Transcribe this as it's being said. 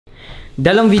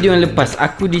Dalam video yang lepas,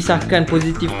 aku disahkan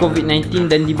positif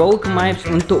COVID-19 dan dibawa ke MIPS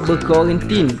untuk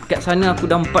berkuarantin. Kat sana aku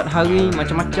dah 4 hari,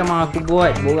 macam-macam lah aku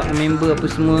buat. Borak dengan member apa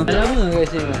semua. Dah lama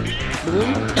kat sini?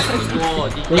 Belum? Oh,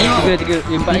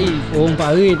 4 hari. Oh, 4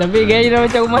 hari. Tapi gaya dah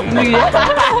macam rumah sendiri.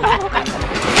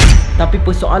 Tapi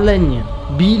persoalannya,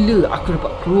 bila aku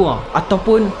dapat keluar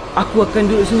ataupun aku akan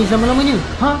duduk sini selama-lamanya?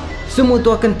 Semua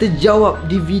tu akan terjawab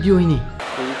di video ini.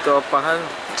 Itu apa hal?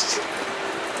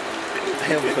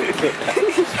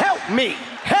 Help me!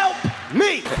 Help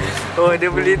me! Oh,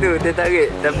 dia beli tu, dia tarik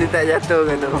tapi tak jatuh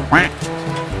kan tu.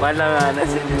 Malang lah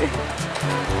nasib ni.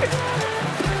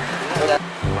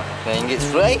 RM9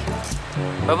 fry?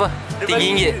 Berapa?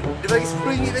 RM3? Dia bagi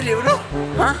RM10 tadi bro.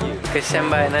 Kesian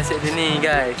banget nasib dia ni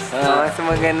guys.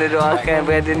 Semua kena doakan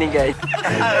berada ni guys.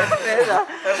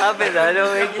 Habis dah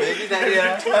ada Maggi tadi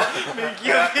lah.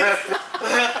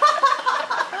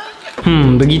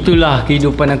 Begitulah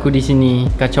kehidupan aku di sini.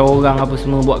 Kacau orang apa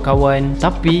semua, buat kawan.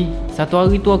 Tapi satu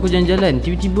hari tu aku jalan-jalan,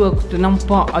 tiba-tiba aku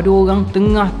ternampak ada orang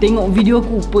tengah tengok video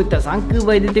aku. Tak sangka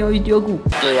bai dia tengok video aku.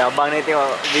 Abang ni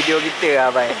tengok video kita lah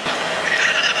bai.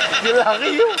 Dia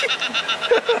lari tu.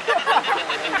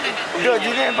 Dia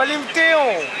jenis yang paling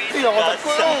betul. Orang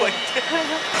takut tu.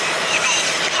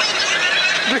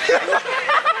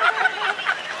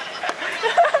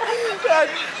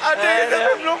 Ada yang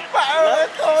sampai melompat.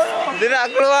 Dia nak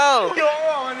keluar.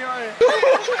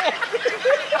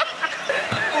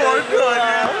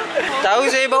 Tahu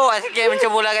saya bawa sikit macam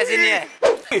bola kat sini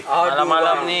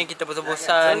Malam-malam ni kita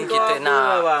bosan-bosan, kita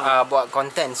nak buat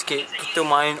konten sikit. Kita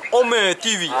main Ome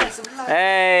TV.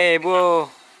 Hey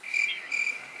bro.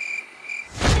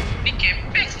 Ni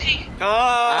kepeng ni.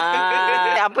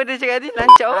 Apa dia cakap tadi?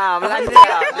 Lancau?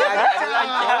 Melancau.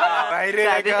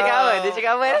 Viral dia cakap apa? Dia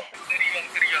cakap apa?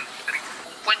 Teriang.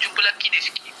 Perempuan jumpa lelaki dia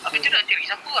sikit. Apa tu nak cari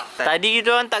siapa lah? Tadi kita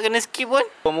orang tak kena skip pun.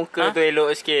 Muka tu elok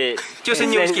sikit. Cuba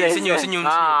senyum sikit. Senyum.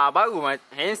 Baru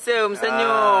handsome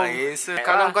senyum.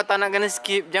 Kalau kau tak nak kena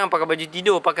skip, jangan pakai baju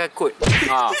tidur, pakai coat.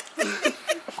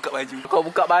 Buka baju. Kau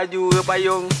buka baju ke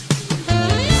payung.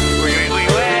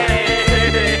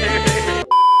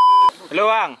 Hello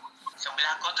bang.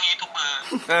 Sebelah kau tu YouTuber.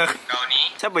 Kau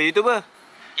ni? Siapa YouTuber?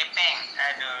 Kepeng.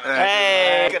 Aduh.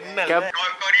 Hey. Kenal. Kau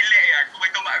relax ya. Aku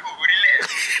beritahu mak aku. Kau relax.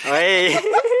 Oi.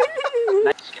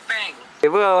 Kepeng.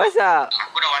 Bro, what's up?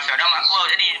 Aku dah WhatsApp dah mak aku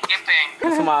jadi kepeng.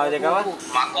 Semua je kau.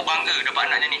 Mak aku bangga dapat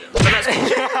anak macam ni.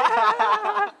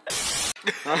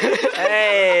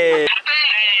 Hey.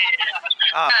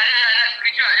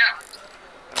 Screenshot je.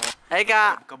 Hai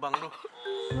kak. Abang tu.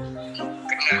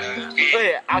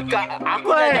 Aku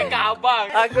dah cakap abang.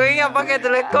 Aku ingat pakai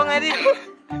telekong tadi.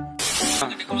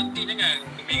 Kena konti jangan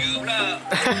gembira pula.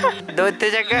 Doktor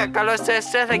cakap kalau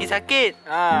stres-stres lagi sakit.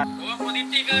 Orang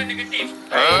positif ke negatif?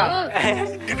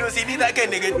 Duduk sini takkan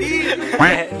negatif.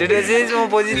 Duduk sini semua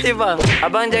positif bang.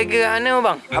 Abang jaga mana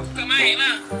bang? Aku kat main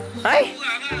lah. Hai?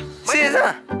 Serius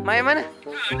lah? Main mana?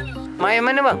 Main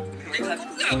mana bang?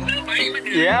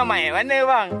 Ya main mana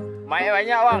bang? Main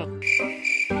banyak bang.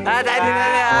 Tak ada.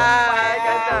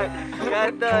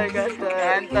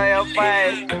 Kantoi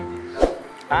opai.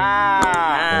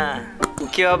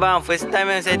 Okay abang, first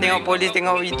time yang saya tengok polis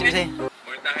tengok YouTube saya.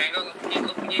 Boleh tahan kau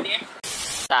punya ni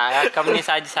Tak, rakam ni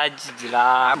saja-saja je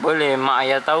lah. Boleh mak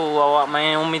ayah tahu awak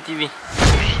main Umi TV.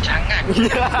 Jangan.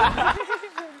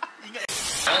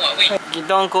 Kita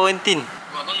orang kuarantin.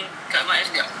 Abang kat MIPS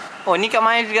juga? Oh ni kat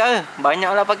MIPS juga ke?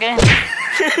 Banyak lah pakai.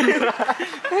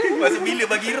 Masa bila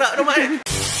bagi rak tu mak?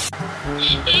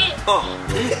 Oh,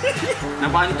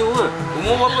 nak bantu ke?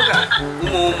 Umur berapa kak?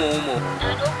 Umur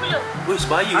 20. Wih,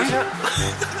 sebaya siap.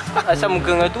 Asal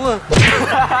muka kau tua?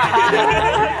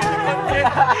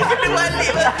 Kena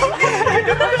balik lah.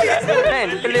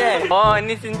 Kan? Pelik kan? Oh,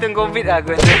 ni simptom COVID lah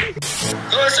aku rasa.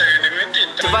 Oh, saya kena maintain.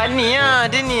 Sebab ni lah,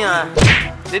 dia ni lah.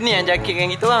 Dia ni yang jakitkan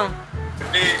kita orang.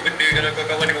 Benda kalau kau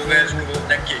kawan dengan orang semua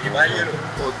jakit, dia bahaya tu.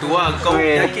 Oh, tu lah kau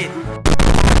jakit.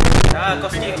 Kau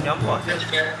sikit gambar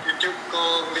YouTube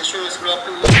kau make sure sebelum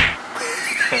apa.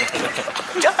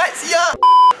 Jahat siap.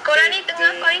 Korang ni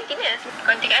tengah kuarantin ke?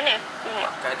 Kuarantin kat mana?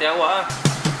 Kat hati awak lah.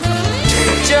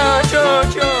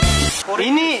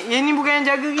 Ini bukan yang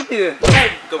jaga kita ke?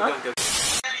 Bukan.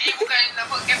 Ini bukan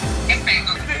apa kepeng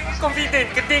tu. Confident,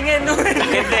 keting kan tu.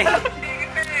 Keting.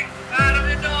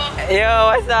 Yo,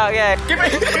 what's up guys?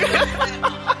 Kepeng.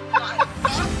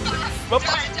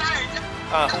 Bapak.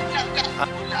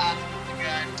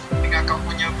 Dengan kau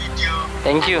punya video.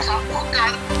 Thank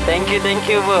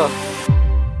you bro.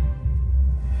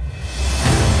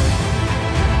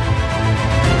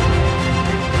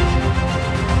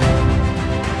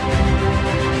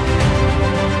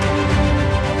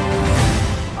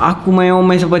 Aku main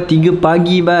online sampai 3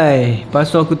 pagi bye.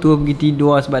 Lepas tu aku terus pergi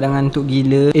tidur sebab dah ngantuk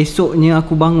gila. Esoknya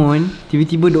aku bangun,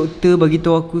 tiba-tiba doktor bagi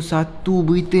tahu aku satu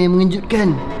berita yang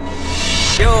mengejutkan.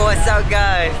 Yo, what's up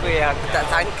guys? Weh, aku tak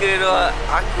sangka tu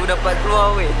aku dapat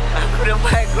keluar weh. Aku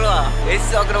dapat keluar.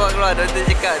 Esok aku dapat keluar. Doktor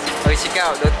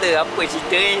cakap, doktor apa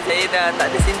cerita ni? Saya dah tak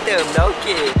ada simptom, dah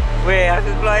okey. Weh,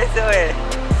 aku keluar esok weh.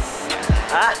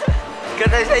 Ha? Kau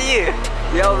tak percaya?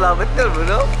 Ya Allah, betul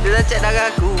belum? Dia dah check darah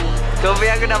aku. Kau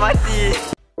biar aku dah mati.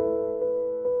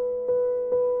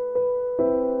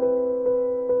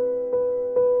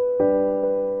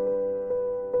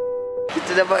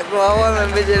 Kita dapat keluar awal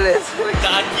member jealous.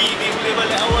 Kaki ni boleh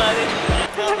balik awal ni.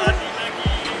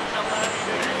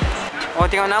 Oh,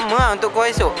 tengok nama lah untuk kau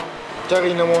esok.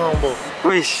 Cari nama orang bro.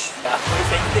 Wish. Aku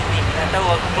excited ni. Nak tahu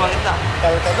aku keluar ke tak?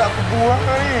 Kalau tak ada aku buang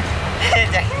lah ni.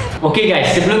 Okay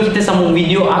guys, sebelum kita sambung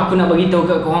video, aku nak bagi tahu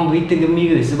kat korang berita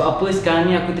gembira. Sebab apa? Sekarang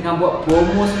ni aku tengah buat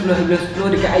promo 10/10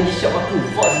 dekat IG shop aku,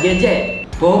 Fox Gadget.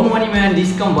 Promo ni memang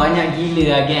diskaun banyak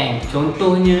gila lah geng.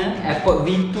 Contohnya Airpod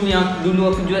V2 yang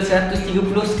dulu aku jual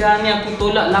 130, sekarang ni aku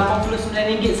tolak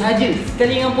RM89 sahaja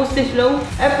sekali dengan postage pula.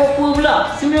 Airpod Pro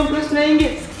pula RM99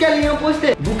 sekali dengan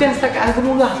postage. Bukan setakat harga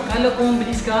murah. Kalau korang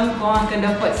beli sekarang, korang akan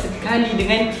dapat sekali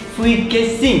dengan free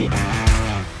casing.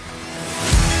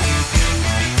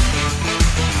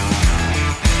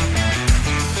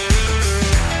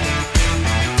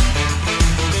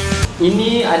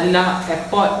 Ini adalah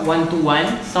Airpod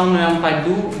 1-to-1. Sound memang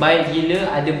padu, baik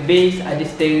gila. Ada bass, ada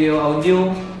stereo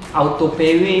audio, auto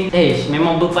pairing.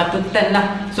 Memang berpatutan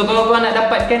lah. So kalau korang nak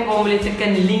dapatkan, korang boleh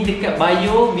tekan link dekat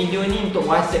bio video ni untuk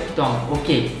WhatsApp kita orang.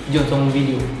 Okay, jom sambung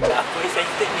video. Aku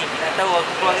excited ni. Nak tahu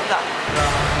aku keluar ke tak?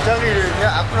 Cari dia.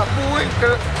 Aku nak buang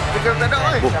kalau tak ada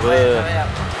oi. Buka.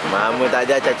 Mama tak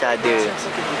ada, Caca ada.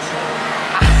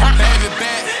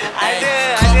 Ada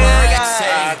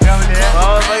guys.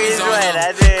 Bawa bagi jual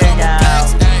ada kau.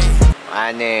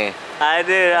 Mana?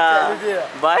 Ada lah.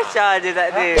 Baca je tak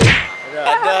ada.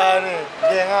 Ada ni.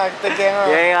 Geng ah, kita geng ah.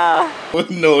 Geng ah. Oh,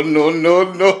 no.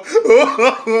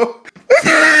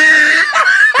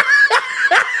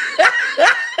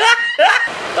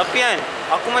 Tapi kan,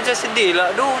 aku macam sedih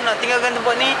lah. Aduh, nak tinggalkan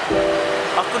tempat ni.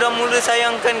 Aku dah mula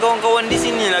sayangkan kawan-kawan di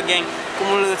sini lah geng. Aku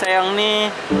mula sayang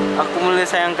ni. Aku mula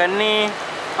sayangkan ni.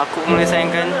 Aku mula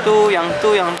sayangkan tu, yang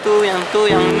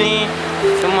ni.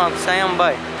 Semua aku sayang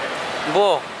bye.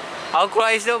 Bo, aku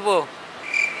keluar esok bo.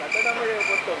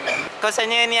 Kau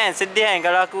sayang ni kan, sedih kan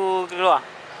kalau aku keluar.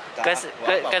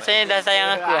 Kau sayang dah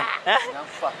sayang aku kan. Ha?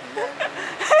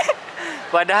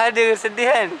 Padahal dia sedih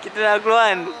kan, kita dah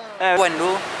keluar kan. Puan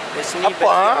tu, dari sini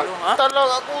Apa? Tolong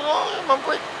aku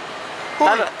mampu.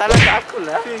 Talak kat aku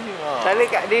lah. Talak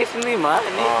kat dia sendiri mah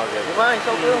ni. Bye,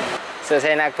 siapa? So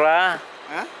saya nak keluar.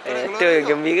 Ha? Itu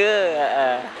gembira.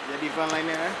 Jadi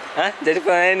frontliner eh? Ha? Jadi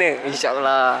frontliner.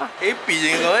 InsyaAllah. Happy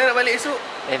je kau nak balik esok.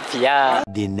 Happy lah.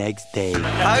 The next day.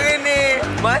 Hari ni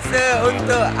masa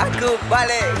untuk aku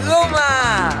balik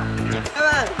rumah.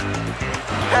 Abang.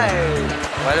 Hai.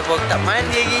 Walaupun aku tak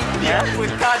mandi lagi. Ya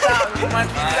pun tak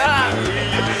mandi dah.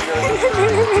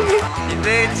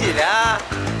 Kita chill lah.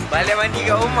 Balik mandi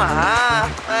kat rumah ha.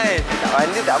 Hai. Tak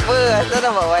mandi tak apa. Asal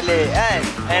nak bawa balik kan.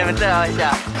 Betul lah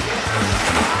Aisyah.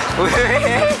 Oh,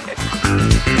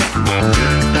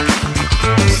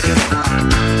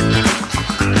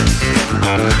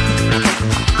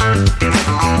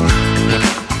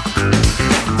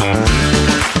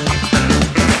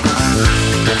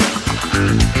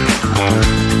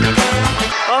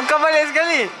 kau balik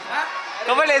sekali?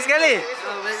 Kau balik sekali?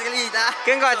 Balik sekali tak?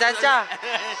 Kan kau Caca?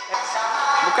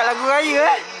 Buka lagu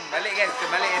raya Balik kan?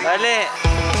 Balik.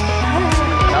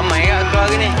 Ramai kat keluar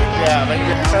hari ni? Ya,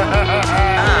 balik.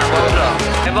 Bawa keluar.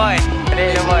 Hey boy.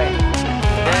 Balik dah boy.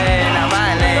 Nak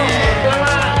balik.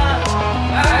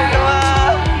 Bye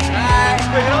keluar. Bye.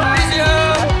 Miss you.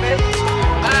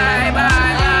 Bye.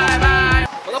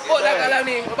 Merepot dah kat dalam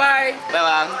ni. Bye. Bye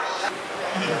bang.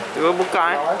 Cuba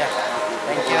buka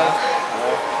Thank you.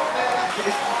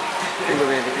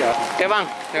 Okay bang.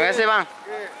 Terima kasih bang.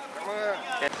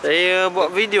 Saya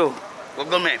buat video.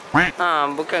 Google Map.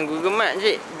 Bukan Google Map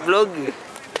je, vlogger.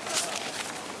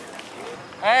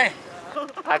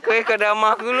 Aku ikut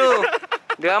drama aku dulu.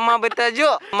 Drama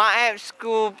bertajuk Mak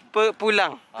Appsku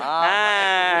pulang.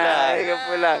 Aku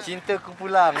pulang. Cintaku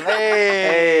pulang.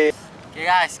 Okay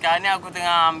guys, sekarang ni aku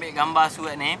tengah ambil gambar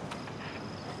surat ni.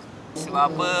 Sebab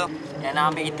apa? Yang nak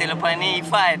ambil kita lepas ni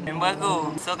Ifan, member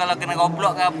aku. So kalau kena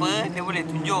goblok ke apa, dia boleh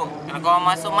tunjuk. Kalau korang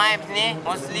masuk My Apps ni,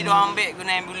 mostly diorang ambil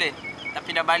guna ambulans. Tapi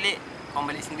dah balik,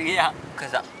 korang balik sendiri lah. Bukan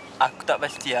tak? Aku tak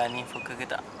pasti lah ni fokus ke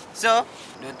tak. So,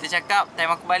 doktor cakap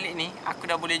time aku balik ni, aku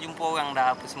dah boleh jumpa orang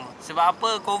dah apa semua. Sebab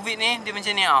apa COVID ni dia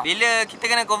macam ni tau. Bila kita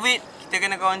kena COVID, kita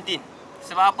kena karantin.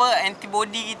 Sebab apa?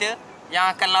 Antibody kita yang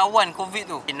akan lawan COVID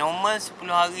tu. Normal 10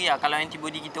 hari lah kalau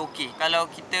antibody kita okey. Kalau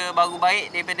kita baru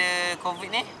baik daripada COVID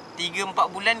ni, 3-4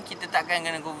 bulan kita takkan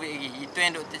kena COVID lagi. Itu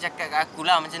yang doktor cakap kat aku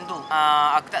lah macam tu.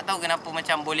 Aku tak tahu kenapa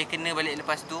macam boleh kena balik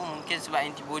lepas tu. Mungkin sebab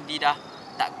antibody dah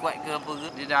tak kuat ke apa ke.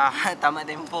 Dia dah tamat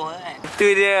tempoh kan. Itu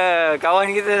dia.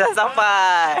 Kawan kita dah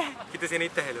sampai. Kita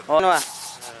sanitize dulu. Oh, mana?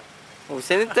 Oh,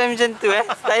 sanitize macam tu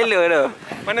Styler tu.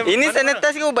 Ini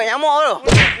sanitize ke ubat nyamuk tu?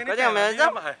 Kau jangan main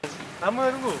azab.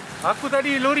 Lama tunggu. Aku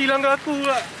tadi lori langgar aku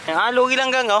pula. Lori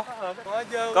langgar kau?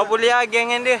 Kau boleh geng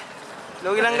dengan dia.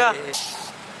 Lori langgar.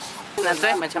 Nak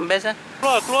try macam best lah.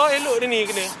 Keluar elok dia ni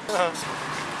kena.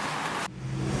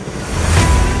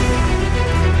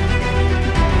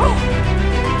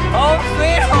 Oh,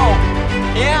 sweet home.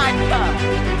 Yeah, I come.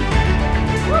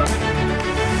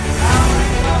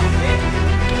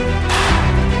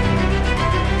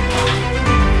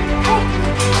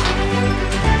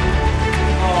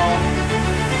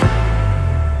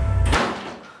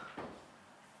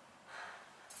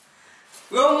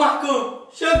 Rumahku,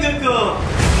 syurgaku.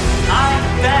 I'm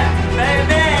back,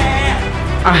 baby.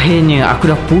 Akhirnya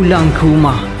aku dah pulang ke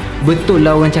rumah. Betul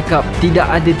lah orang cakap tidak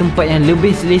ada tempat yang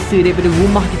lebih selesa daripada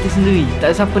rumah kita sendiri.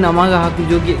 Tak siapa nak marah aku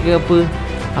joget ke apa.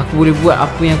 Aku boleh buat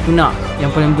apa yang aku nak. Yang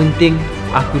paling penting,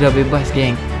 aku dah bebas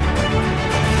geng.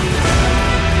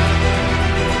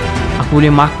 Aku boleh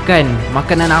makan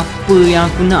makanan apa yang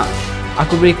aku nak.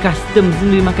 Aku boleh custom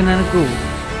sendiri makanan aku.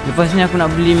 Lepas ni aku nak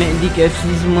beli McD, KFC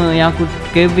semua yang aku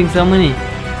craving selama ni.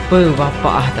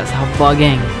 Bapak tak sabar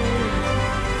geng.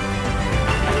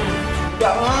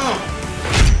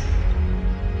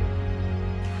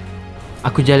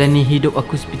 Aku jalani hidup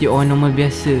aku seperti orang normal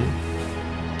biasa.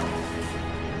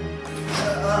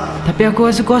 Tapi aku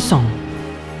rasa kosong.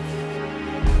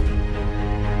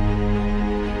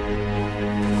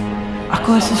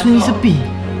 Aku rasa sunyi sepi.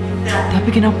 Tapi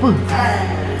kenapa?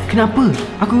 Kenapa?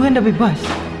 Aku kan dah bebas.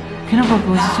 Kenapa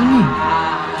aku rasa sunyi?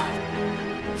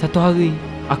 Satu hari,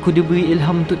 aku diberi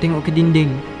ilham untuk tengok ke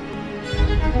dinding.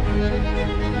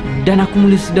 Dan aku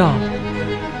mula sedar.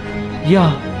 Ya,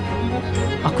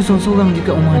 aku seorang-seorang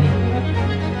dekat rumah ni.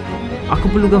 Aku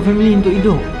perlukan family untuk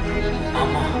hidup.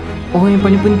 Orang yang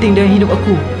paling penting dalam hidup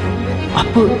aku.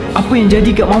 Apa yang jadi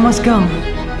kat mama sekarang?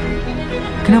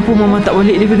 Kenapa mama tak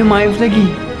balik daripada Maif lagi?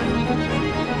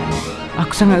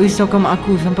 Aku sangat risaukan mak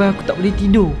aku sampai aku tak boleh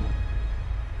tidur.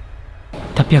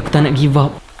 Tapi aku tak nak give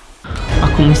up.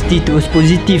 Aku mesti terus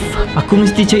positif. Aku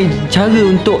mesti cari cara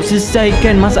untuk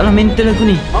selesaikan masalah mental aku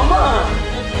ni. Mama.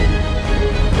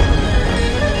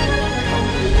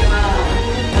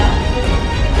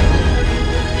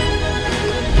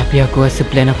 Tapi aku rasa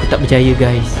plan aku tak berjaya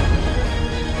guys.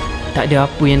 Tak ada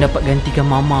apa yang dapat gantikan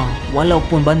mama,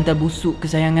 walaupun bantal busuk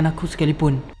kesayangan aku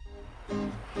sekalipun.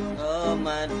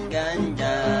 Tomat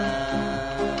ganja,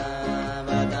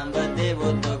 batang peti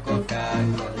butuh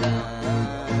Coca-Cola,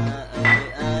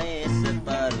 ambil air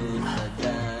separuh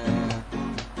saja,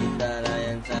 kita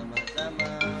layan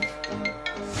sama-sama.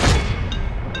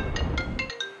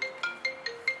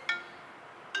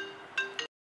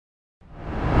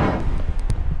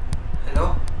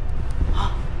 Hello?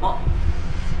 Mak?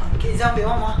 Kek Zah ambil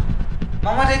mama.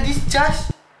 Mama dah discharge?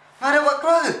 Mama dah buat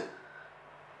keluar ke?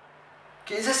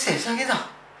 Kek Zah safe lah Kek Zah.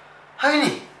 Hari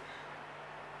ni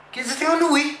Kek Zah tengok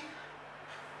Louis.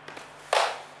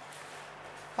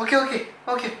 Okey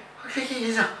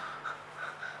Kek Zah.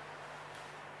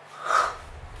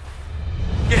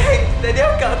 Geng, tadi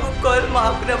akak aku call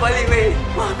mak aku dah balik weh.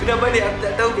 Mak aku dah balik, aku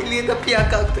tak tahu bila tapi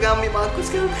akak aku tengah ambil mak aku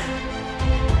sekarang.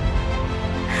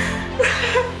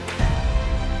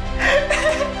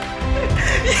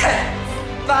 Yes!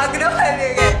 Mak aku dah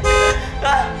balik geng.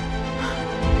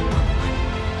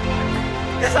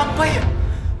 Dah sampai ya?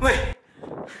 Weh.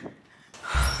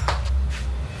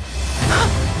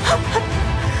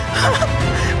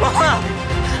 Mama.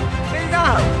 Keza.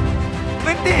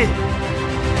 Berhenti.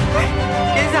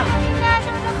 Keza.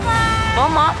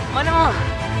 Mama, mana mama?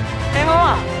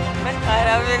 Mama.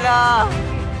 Alhamdulillah.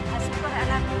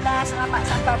 Alhamdulillah, selamat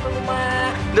sampai ke rumah.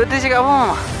 Doktor cakap apa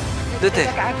mama? Doktor?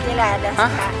 Cakap okey lah, dah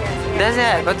sihat. Dah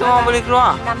sihat? Lepas tu mama boleh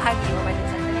keluar? 6 hari mama balik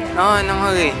sana. Oh, 6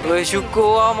 hari. Bersyukur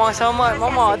lah Mama selamat.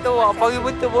 Mama tahu tak, pagi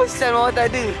betul bosan Mama tak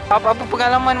ada. Apa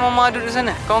pengalaman Mama duduk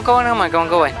sana? Kawan-kawan ramai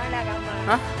kawan-kawan? Ramai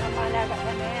lah Ha? Ramai lah kat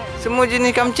sana. Semua jenis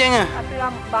kamcing ah. Tapi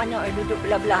orang banyak yang duduk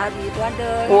belah-belah hari tu ada.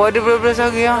 Oh, ada belas-belas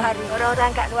hari ah.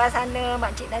 Orang-orang kat luar sana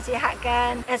makcik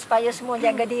nasihatkan supaya semua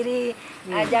jaga diri,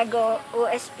 jaga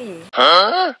OSP.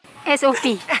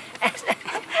 SOP.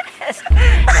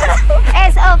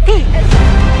 SOP.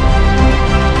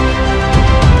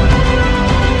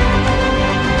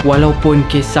 Walaupun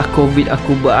kisah COVID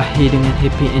aku berakhir dengan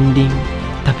happy ending,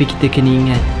 tapi kita kena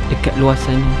ingat, dekat luar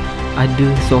sana ada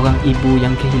seorang ibu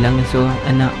yang kehilangan seorang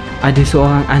anak, ada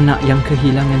seorang anak yang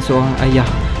kehilangan seorang ayah,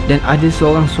 dan ada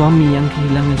seorang suami yang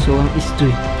kehilangan seorang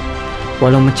isteri.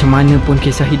 Walau macam mana pun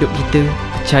kisah hidup kita,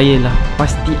 percayalah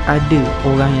pasti ada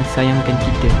orang yang sayangkan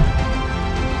kita.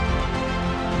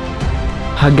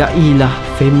 Hargailah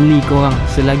family korang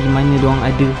selagi mana diorang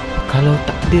ada. Kalau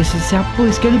tak ada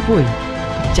sesiapa sekalipun,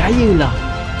 percayalah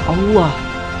Allah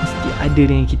mesti ada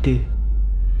dengan kita.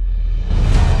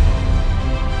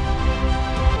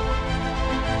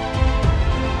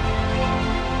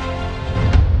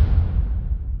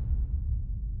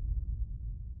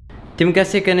 Terima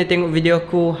kasih kerana tengok video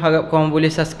aku. Harap korang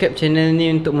boleh subscribe channel ni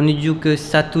untuk menuju ke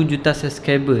 1 juta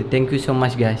subscriber. Thank you so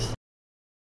much guys.